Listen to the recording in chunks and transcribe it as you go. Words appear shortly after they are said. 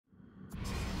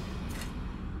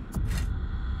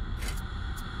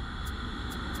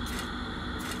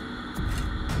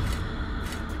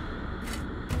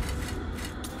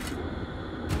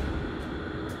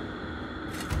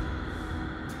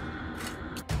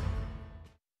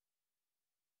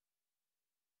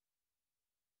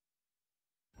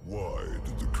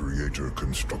Creator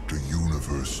construct a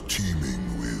universe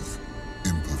teeming with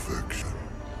imperfection,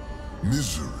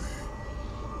 misery,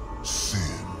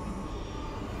 sin.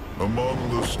 Among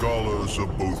the scholars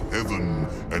of both heaven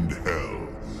and hell,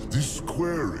 this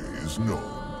query is known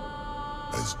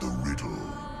as the riddle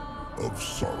of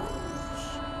sorrows.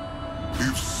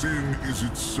 If sin is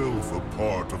itself a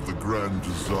part of the grand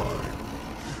design,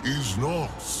 is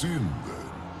not sin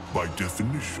then, by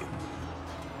definition,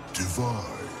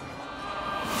 divine?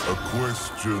 A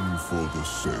question for the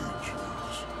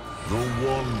sages. The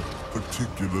one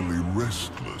particularly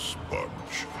restless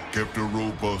bunch kept a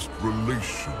robust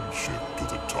relationship to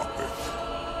the topic.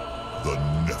 The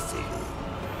Nephilim.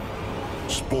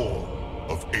 Spawn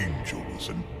of angels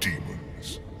and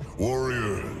demons.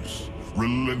 Warriors,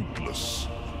 relentless,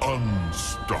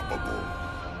 unstoppable,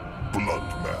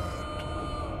 blood-mad.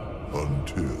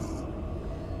 Until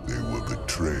they were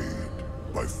betrayed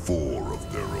by 4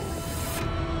 of their own.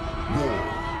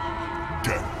 War,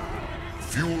 death,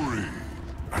 fury,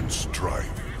 and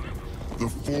strife. The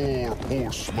 4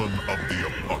 horsemen of the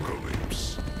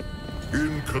apocalypse.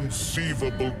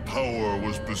 Inconceivable power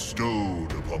was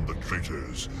bestowed upon the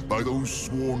traitors by those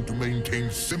sworn to maintain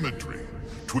symmetry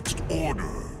twixt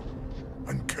order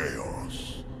and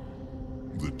chaos.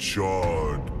 The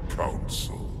Charred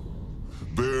Council.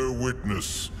 Bear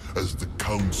witness as the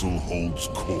Council holds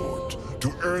court to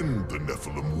end the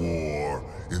Nephilim War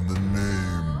in the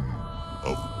name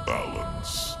of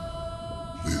balance.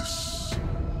 This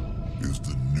is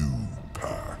the new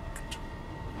pact.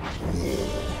 War,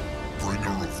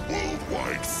 bringer of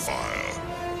worldwide fire.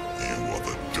 You are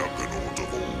the juggernaut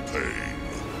of all pain.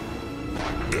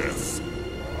 Death,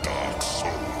 dark soul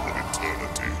of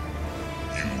eternity.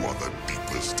 You are the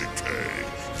deepest decay.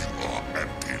 You are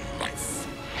anti-life.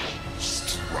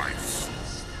 Strife,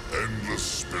 endless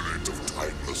spirit of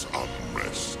timeless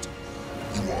unrest.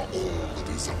 You are all that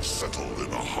is unsettled in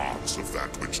the hearts of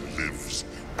that which lives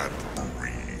and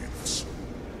breathes.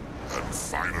 And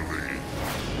finally,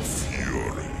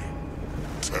 fury.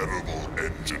 Terrible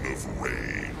engine of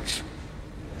rage.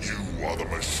 You are the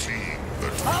machine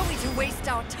that... Are we to waste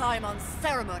our time on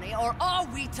ceremony, or are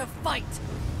we to fight?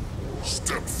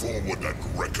 Step forward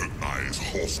and recognize,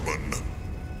 horseman.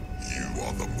 You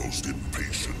are the most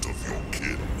impatient of your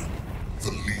kin.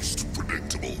 The least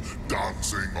predictable,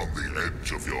 dancing on the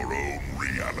edge of your own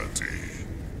reality.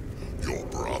 Your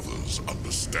brothers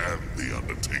understand the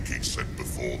undertaking set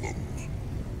before them.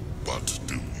 But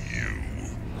do you?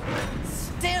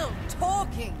 Still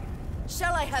talking!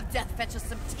 Shall I have Death fetch us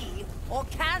some tea, or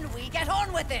can we get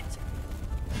on with it?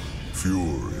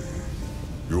 Fury,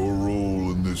 your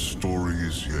role in this story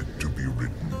is yet to be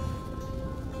written.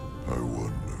 I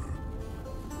wonder,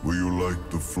 will you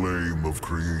light the flame of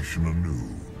creation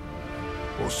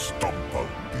anew? Or stomp out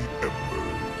the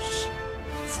embers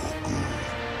for good?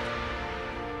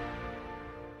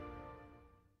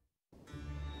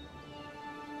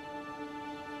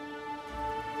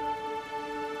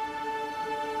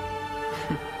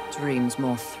 Dreams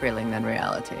more thrilling than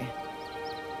reality.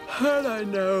 Had I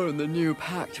known the new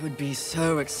pact would be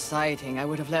so exciting, I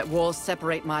would have let walls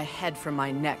separate my head from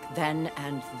my neck then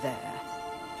and there.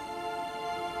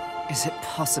 Is it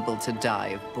possible to die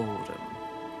of boredom?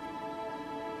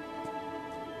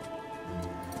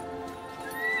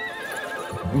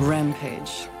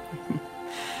 Rampage.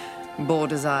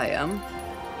 Bored as I am,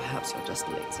 perhaps you're just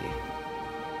lazy.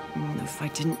 If I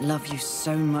didn't love you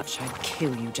so much, I'd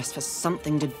kill you just for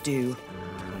something to do.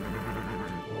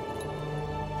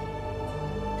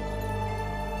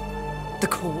 The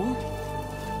call?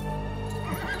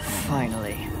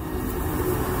 Finally.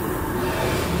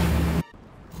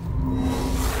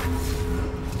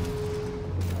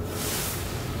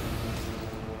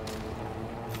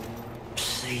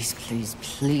 Please, please,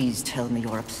 please tell me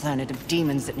you're a planet of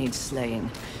demons that needs slaying.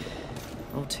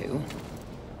 Or 2.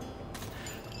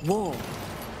 War.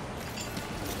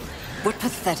 What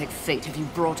pathetic fate have you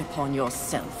brought upon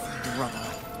yourself, brother?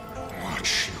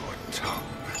 Watch your tongue.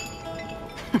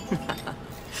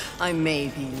 I may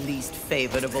be least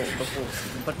favored of all the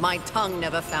horsemen, but my tongue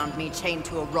never found me chained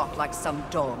to a rock like some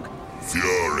dog.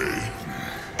 Fury,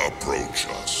 approach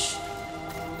us.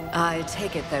 I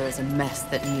take it there is a mess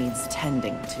that needs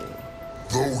tending to.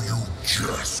 Though you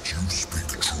jest, you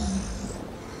speak true.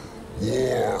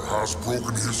 War has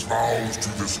broken his vows to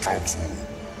this council,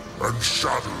 and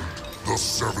shattered the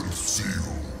 7th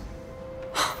seal.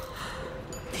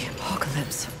 The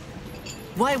apocalypse.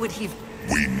 Why would he...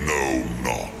 We know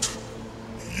not.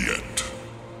 Yet.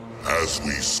 As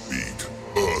we speak,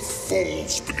 Earth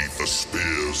falls beneath the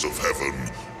spears of heaven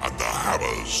and the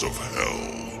hammers of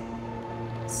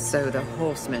hell. So the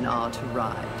horsemen are to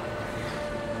ride.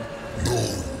 No.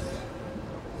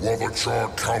 While the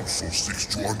Charred Council seeks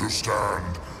to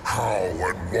understand how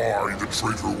and why the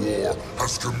traitor war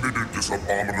has committed this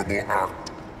abominable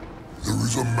act, there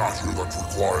is a matter that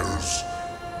requires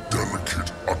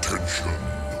delicate attention.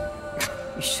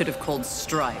 You should have called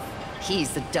Strife. He's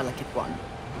the delicate one.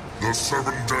 The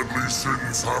 7 deadly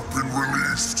sins have been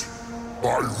released,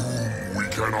 by whom we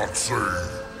cannot say,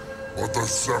 but the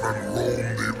 7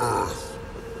 roam the earth,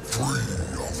 free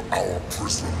of our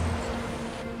prison.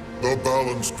 The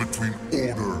balance between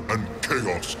order and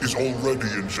chaos is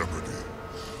already in jeopardy.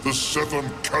 The 7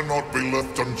 cannot be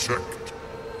left unchecked.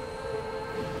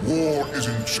 War is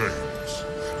in chains.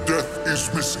 Death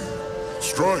is missing.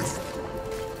 Strife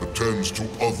attends to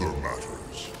other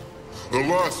matters. The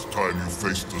last time you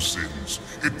faced the sins,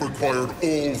 it required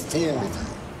all 4 of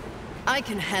you. I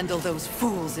can handle those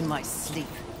fools in my sleep.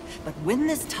 But when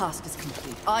this task is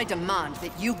complete, I demand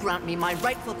that you grant me my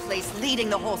rightful place leading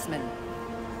the Horsemen.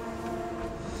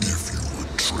 If you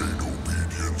would trade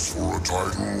obedience for a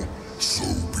title, so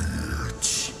be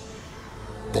it.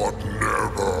 But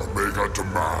never make a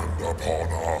demand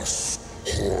upon us,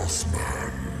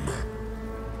 Horsemen.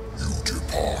 You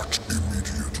depart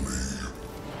immediately.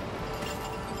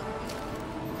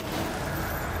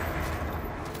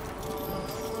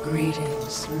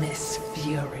 Greetings, Miss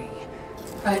Fury.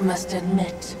 I must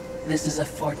admit, this is a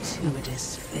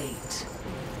fortuitous fate.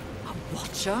 A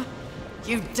Watcher?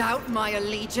 You doubt my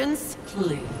allegiance?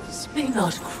 Please, be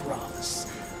not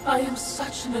cross. I am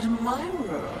such an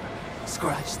admirer.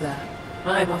 Scratch that.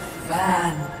 I'm a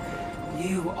fan.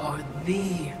 You are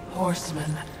the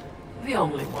Horseman. The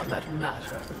only one that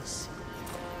matters.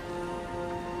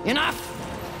 Enough!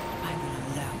 I will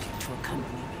allow you to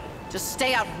accompany me. Just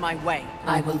stay out of my way.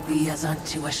 I will be as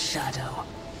unto a shadow.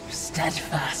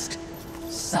 Steadfast.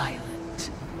 Silent.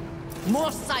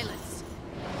 More silence!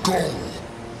 Go!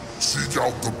 Seek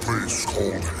out the place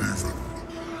called Haven.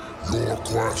 Your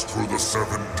quest for the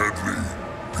 7 deadly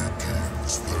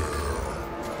begins there.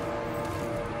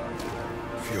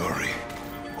 Fury,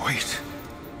 wait.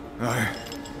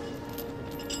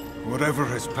 Whatever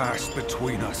has passed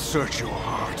between us, search your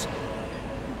heart.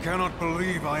 You cannot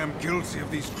believe I am guilty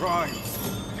of these crimes.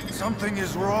 Something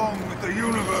is wrong with the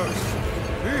universe.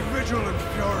 Be vigilant,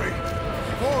 Fury.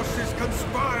 Forces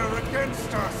conspire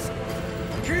against us.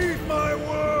 Keep my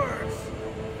words!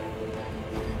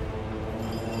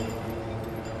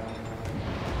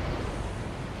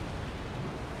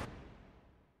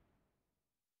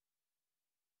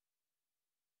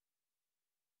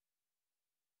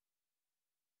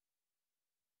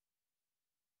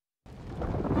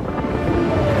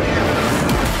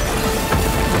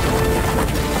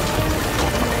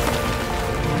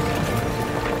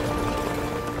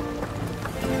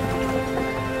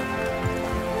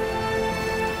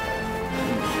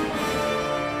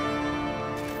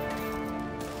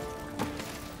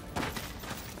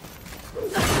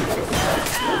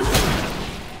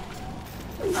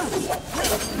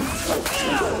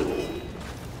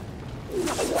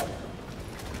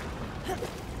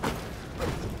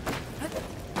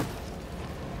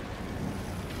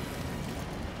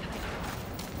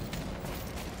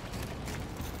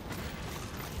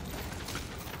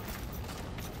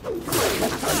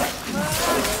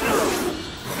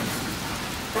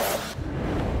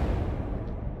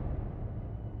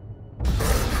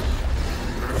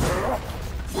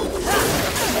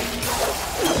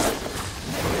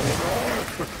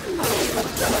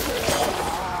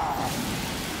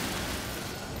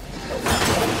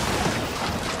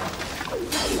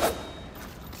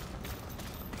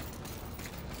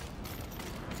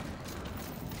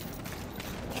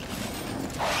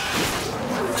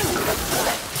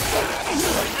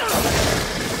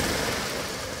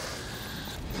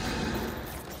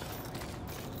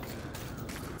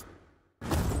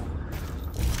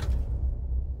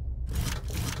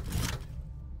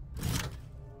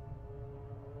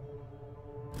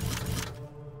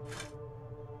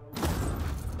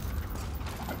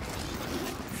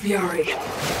 Fury.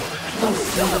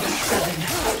 Fulfill of 7.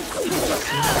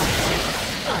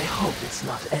 I hope it's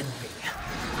not envy.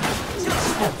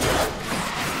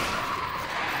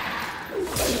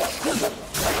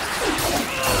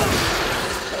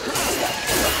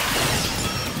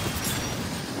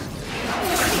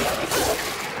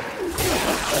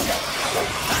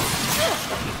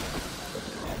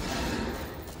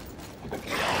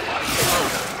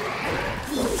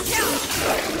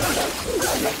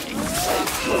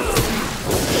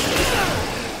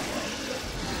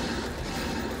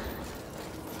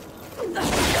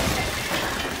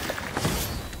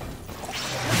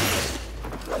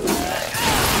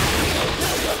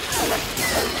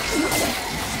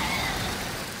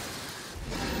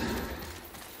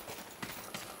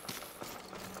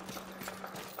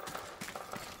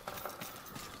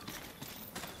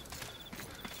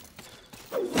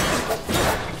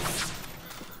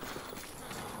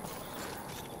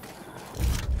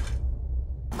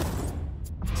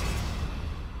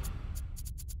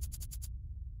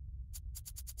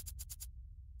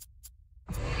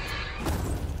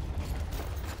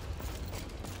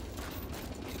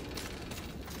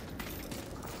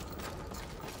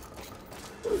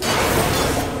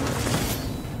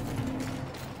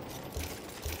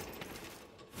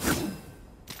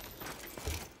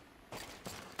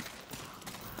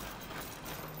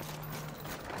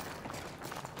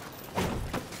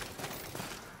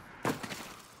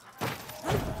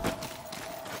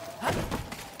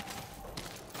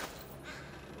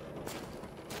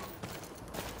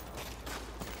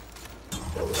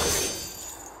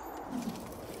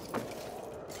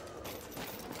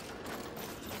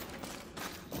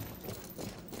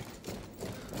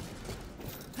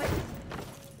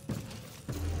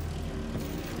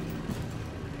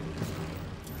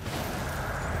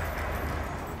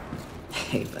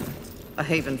 haven. A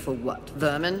haven for what?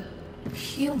 Vermin?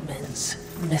 Humans,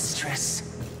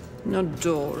 mistress.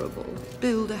 Adorable.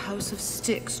 Build a house of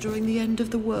sticks during the end of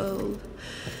the world.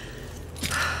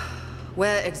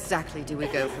 Where exactly do we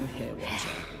go from here, Watcher?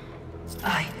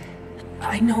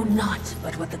 I know not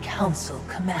but what the Council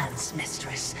commands,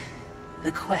 mistress.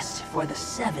 The quest for the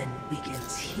Seven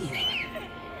begins here.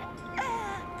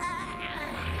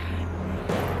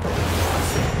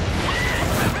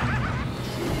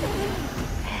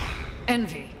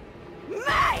 Envy.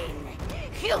 Mine!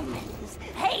 Humans,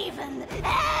 haven,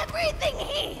 everything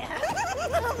here!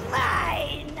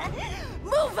 Mine!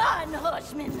 Move on,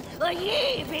 horsemen, or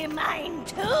ye be mine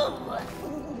too!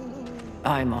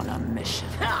 I'm on a mission.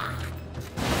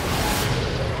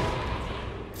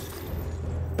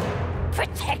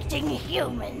 Protecting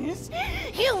humans?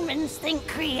 Humans think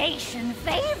creation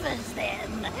favors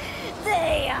them.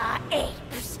 They are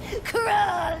apes,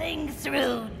 crawling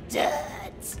through dirt.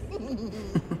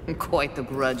 Quite the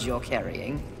grudge you're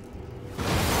carrying.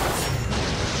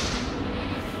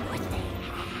 What they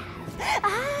have,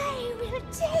 I will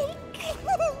take.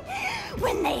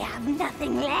 When they have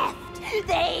nothing left,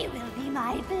 they will be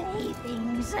my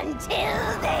playthings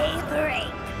until they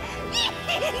break.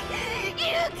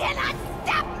 You cannot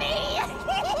stop me!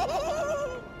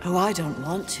 Oh, I don't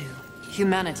want to.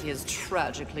 Humanity is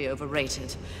tragically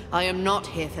overrated. I am not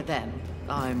here for them.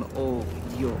 I'm all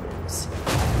yours.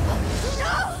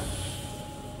 No!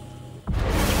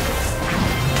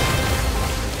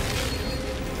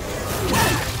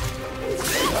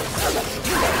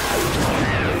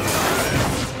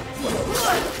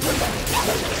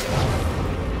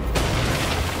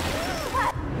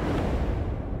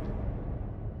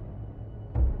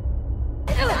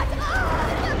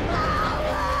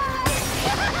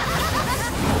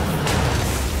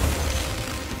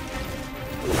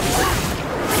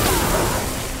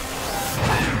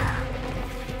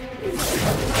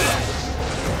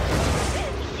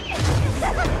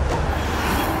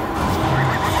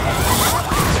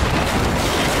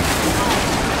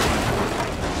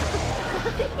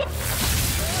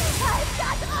 I've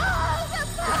got all the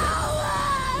power!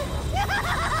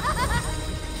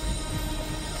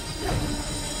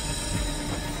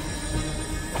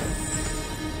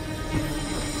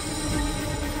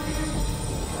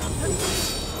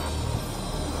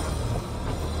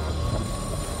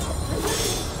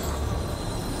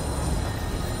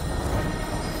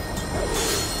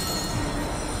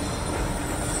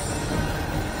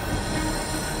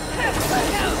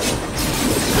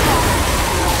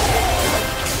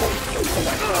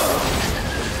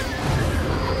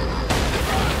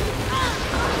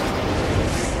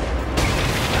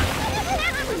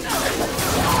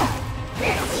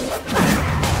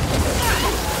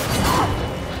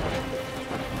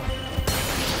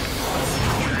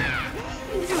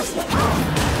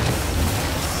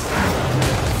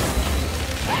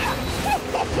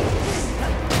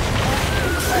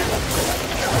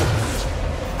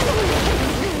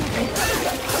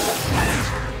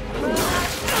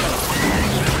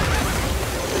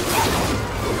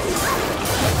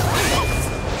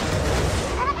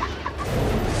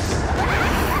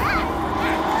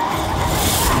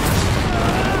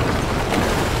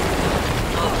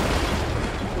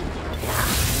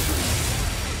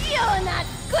 You're not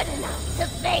good enough to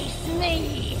face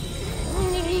me!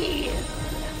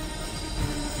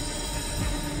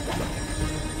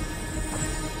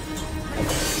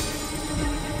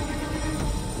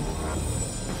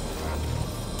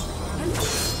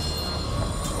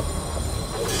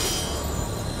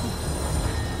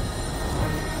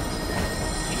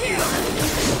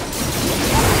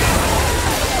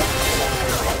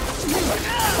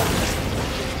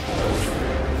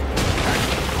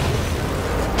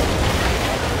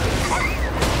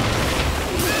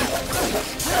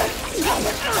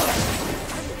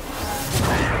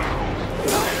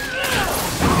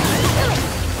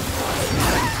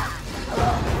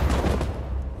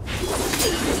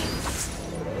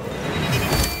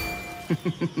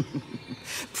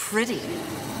 Pretty.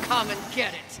 Come and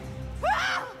get it.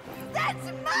 Ah!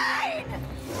 That's mine!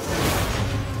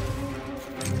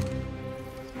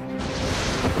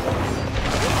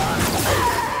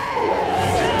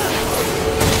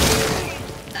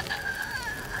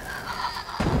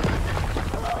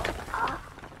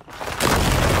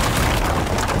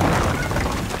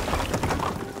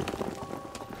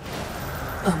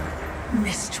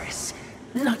 Mistress,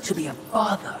 not to be a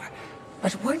bother,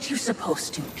 but weren't you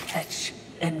supposed to catch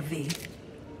Envy?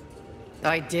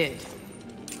 I did.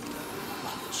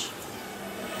 Watch.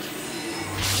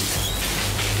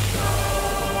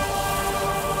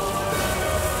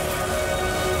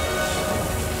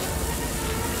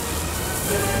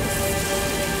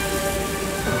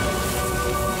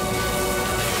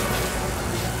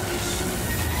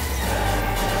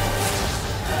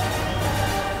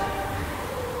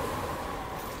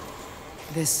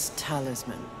 This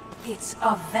talisman. It's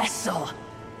a vessel.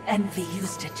 Envy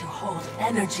used it to hold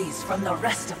energies from the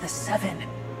rest of the Seven.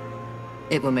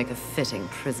 It will make a fitting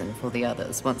prison for the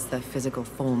others once their physical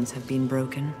forms have been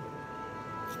broken.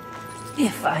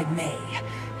 If I may,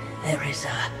 there is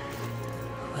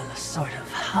a sort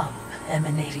of hum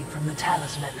emanating from the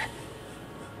talisman.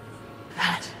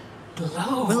 That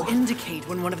glow Will indicate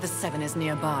when one of the Seven is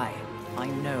nearby. I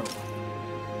know.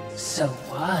 So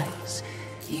wise.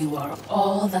 You are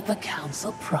all that the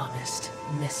Council promised,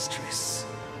 Mistress.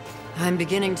 I'm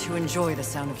beginning to enjoy the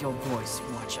sound of your voice,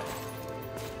 Watcher.